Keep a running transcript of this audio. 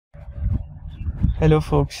Hello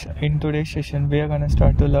folks, in today's session we are going to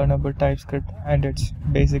start to learn about TypeScript and its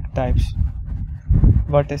basic types.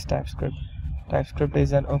 What is TypeScript? TypeScript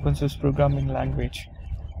is an open source programming language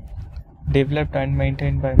developed and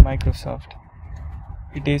maintained by Microsoft.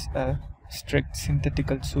 It is a strict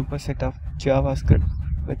synthetical superset of JavaScript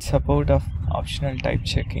with support of optional type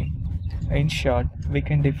checking. In short, we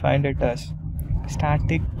can define it as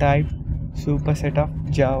static type superset of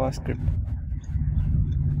JavaScript.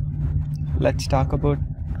 Let's talk about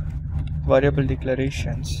variable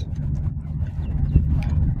declarations.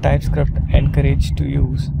 TypeScript encourages to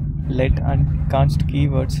use let and const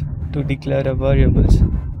keywords to declare a variables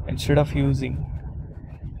instead of using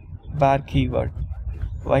var keyword.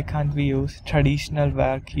 Why can't we use traditional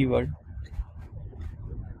var keyword?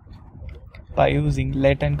 By using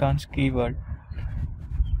let and const keyword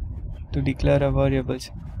to declare a variables,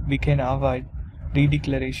 we can avoid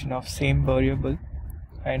redeclaration of same variable,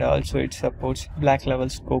 and also it supports black level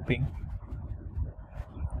scoping.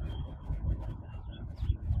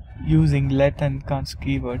 Using let and const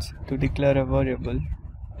keywords to declare a variable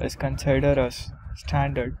is considered as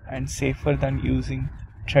standard and safer than using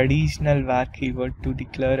traditional var keyword to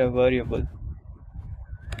declare a variable.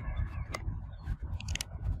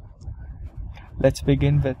 Let's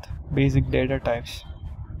begin with basic data types.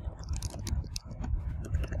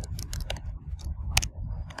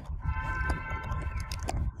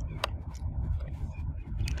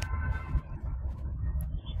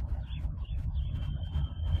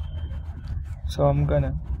 So I'm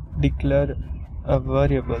gonna declare a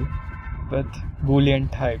variable with Boolean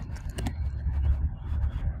type.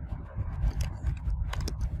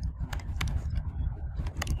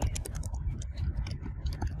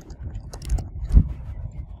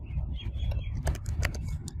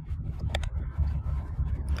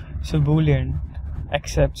 So Boolean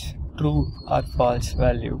accepts true or false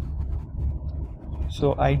value.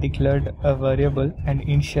 So I declared a variable and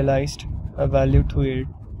initialized a value to it.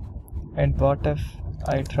 And what if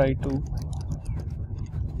I try to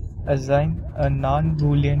assign a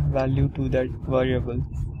non-Boolean value to that variable,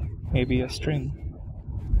 maybe a string?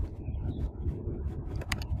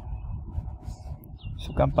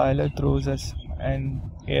 So compiler throws us an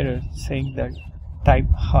error saying that type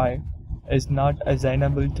high is not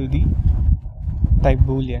assignable to the type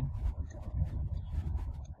Boolean.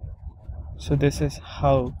 So this is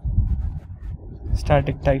how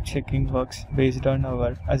static type checking works based on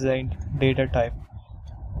our assigned data type.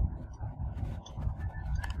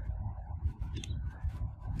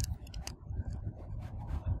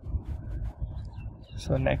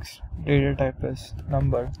 So next data type is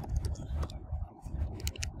number.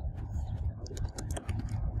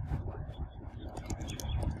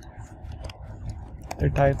 The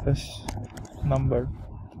type is number.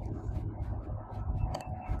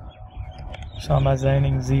 So I'm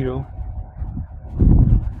assigning 0.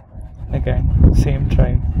 Again, same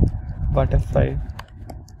try. What if I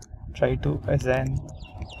try to assign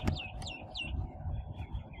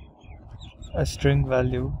a string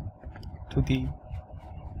value to the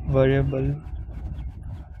variable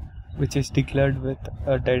which is declared with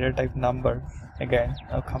a data type number? Again,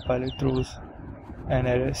 a compiler throws an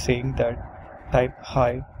error saying that type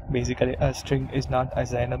high, basically a string, is not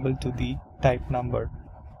assignable to the type number.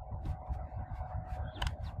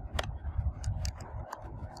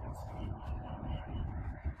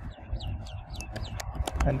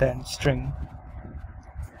 And then string.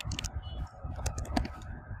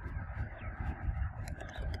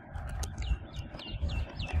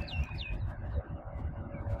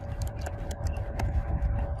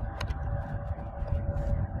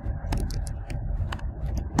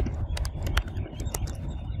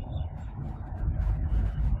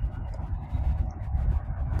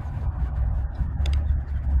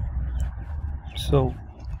 So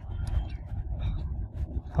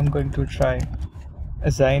I'm going to try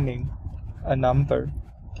assigning a number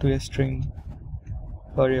to a string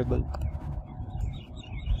variable.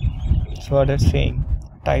 So what it's saying,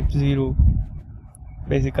 type 0,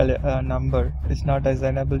 basically a number, is not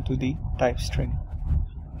assignable to the type string.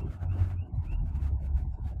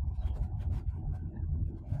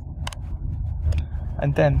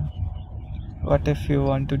 And then what if you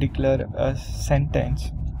want to declare a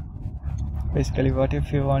sentence? Basically, what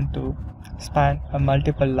if you want to span a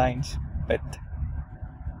multiple lines with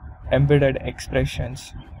embedded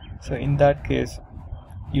expressions? So in that case,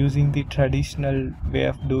 using the traditional way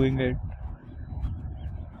of doing it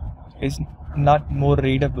is not more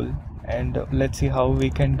readable, and let's see how we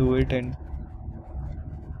can do it in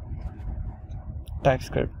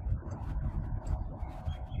TypeScript.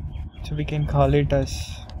 So we can call it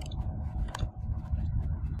as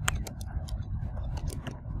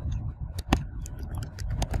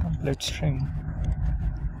template string.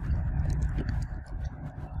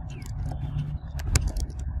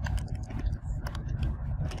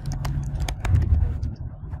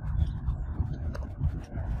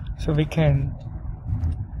 So we can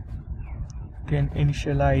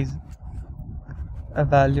initialize a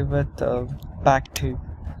value with backtick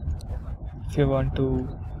if you want to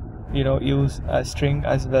use a string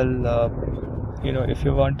as well. If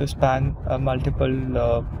you want to span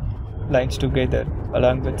multiple lines together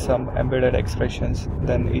along with some embedded expressions,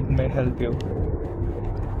 then it may help you.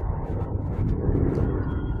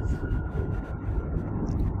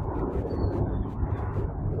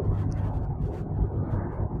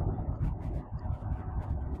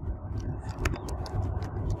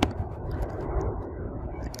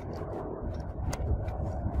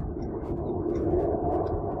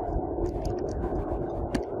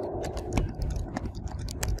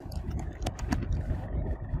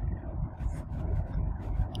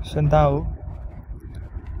 So now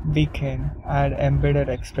we can add embedded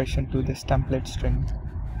expression to this template string.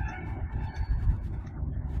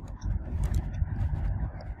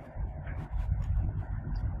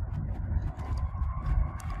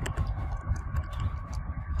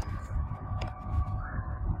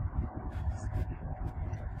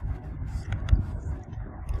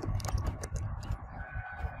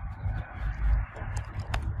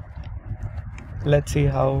 Let's see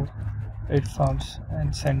how it forms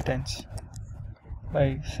a sentence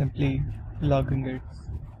by simply logging it.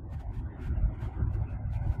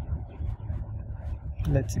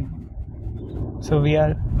 Let's see. So we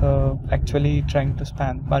are actually trying to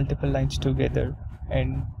span multiple lines together,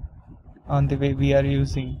 and on the way we are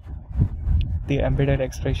using the embedded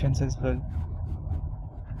expressions as well.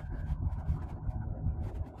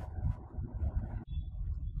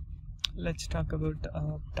 Let's talk about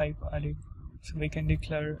type array. So we can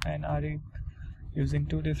declare an array using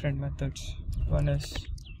two different methods. One is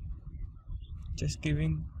just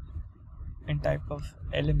giving a type of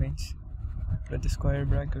elements with the square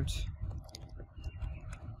brackets.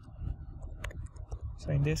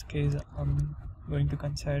 So in this case I'm going to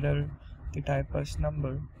consider the type as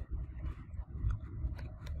number.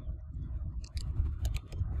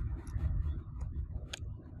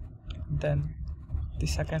 Then the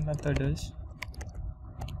second method is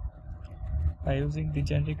by using the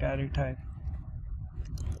generic array type.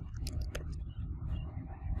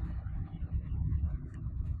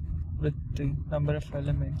 With the number of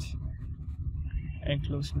elements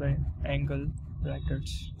enclosed by angle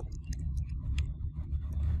brackets.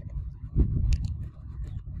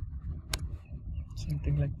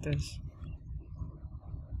 Something like this.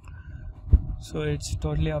 So it's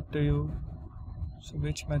totally up to you. So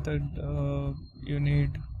which method you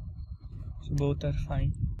need. So both are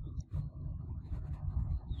fine.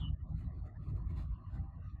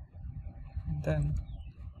 Then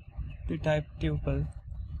the type tuple.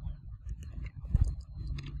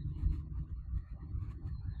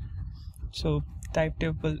 So type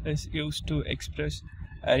tuple is used to express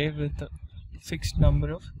array with a fixed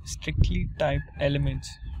number of strictly typed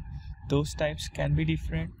elements. Those types can be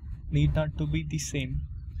different, need not to be the same.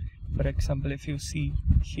 For example, if you see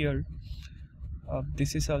here,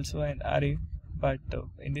 this is also an array, but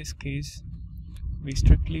in this case we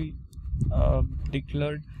strictly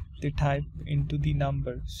declared the type into the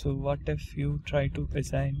number. So what if you try to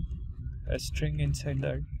assign a string inside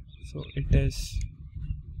that? So it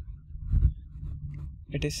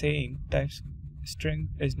is saying type string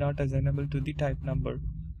is not assignable to the type number.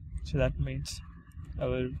 So that means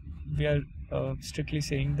we are strictly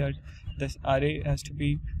saying that this array has to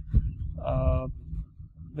be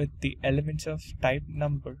with the elements of type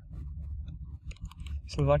number.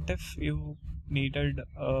 So what if you needed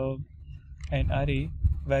an array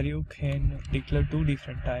where you can declare two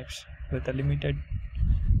different types with a limited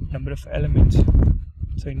number of elements?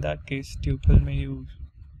 So in that case tuple may use.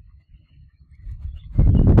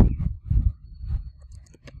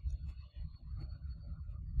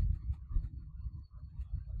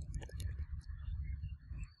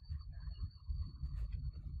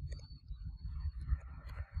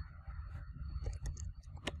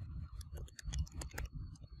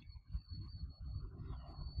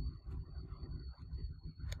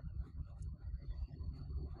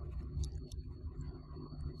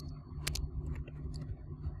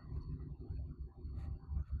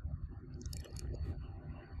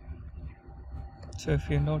 So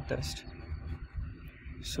if you noticed,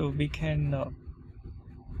 so we can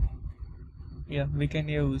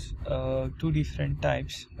use two different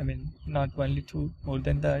types. I mean, not only two, more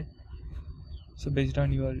than that. So based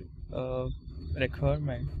on your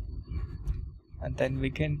requirement, and then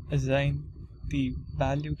we can assign the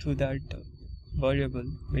value to that variable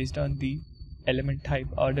based on the element type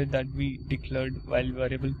order that we declared while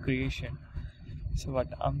variable creation. So what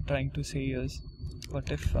I'm trying to say is,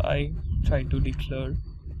 what if I try to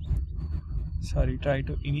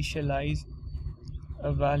initialize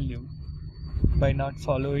a value by not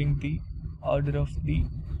following the order of the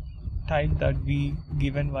type that we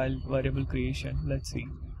given while variable creation. Let's see.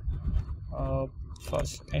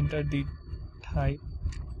 First enter the type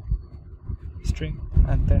string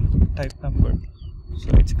and then type number. So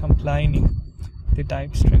it's complaining the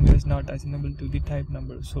type string is not assignable to the type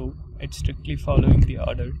number, so it's strictly following the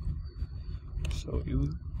order. So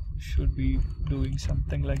you should be doing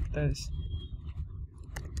something like this.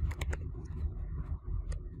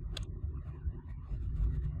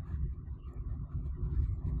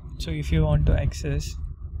 So if you want to access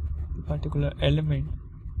the particular element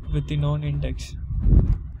with the known index,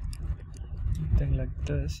 something like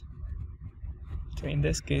this. So in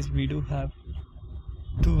this case we do have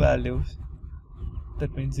two values,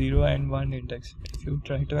 that means 0 and 1 index. If you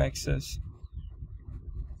try to access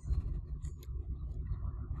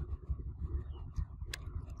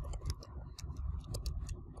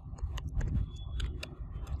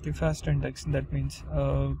the first index, that means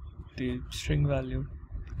the string value,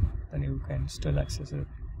 then you can still access it.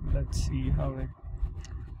 Let's see how it,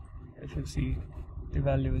 if you see the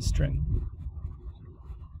value is string.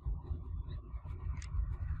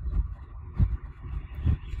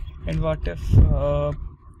 And what if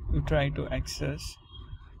you try to access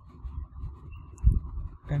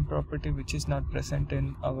an property which is not present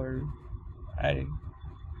in our array,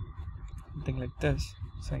 something like this?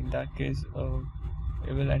 So in that case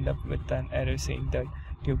we will end up with an error saying that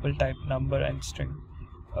tuple type number and string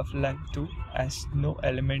of length 2 has no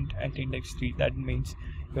element at index 3. That means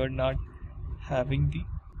you are not having the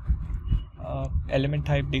element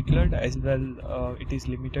type declared, as well it is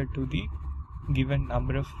limited to the given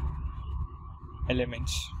number of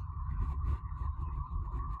elements.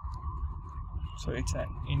 So it's an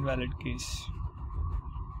invalid case.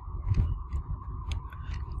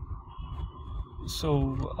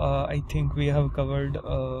 So I think we have covered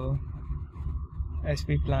as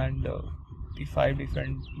we planned the 5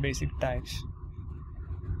 different basic types.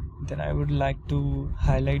 Then I would like to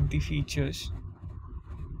highlight the features.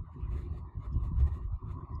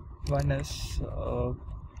 One is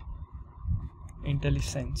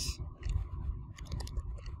IntelliSense,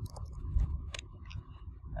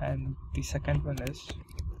 and the second one is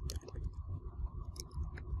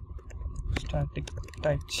static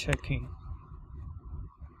type checking.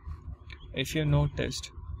 If you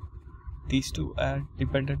noticed, these two are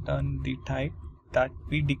dependent on the type that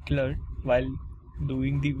we declared while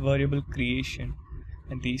doing the variable creation,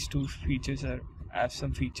 and these two features have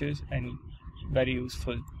some features and very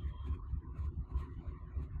useful.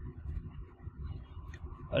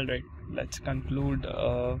 Alright, let's conclude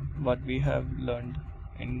what we have learned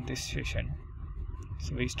in this session.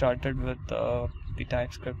 So we started with the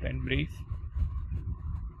TypeScript in brief,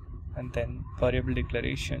 and then variable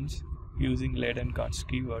declarations using let and const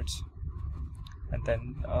keywords, and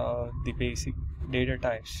then the basic data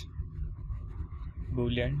types: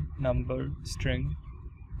 Boolean, number, string.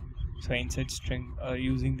 So inside string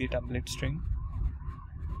using the template string,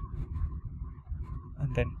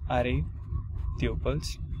 and then array,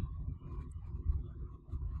 tuples,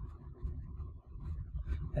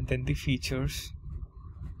 and then the features,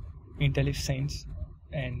 IntelliSense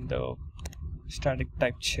and static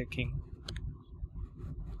type checking.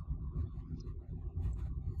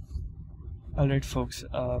 Alright folks,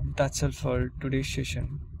 that's all for today's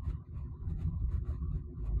session.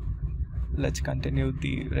 Let's continue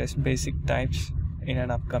the rest basic types in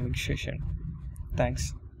an upcoming session.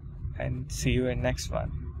 Thanks, and see you in next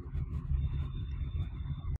one.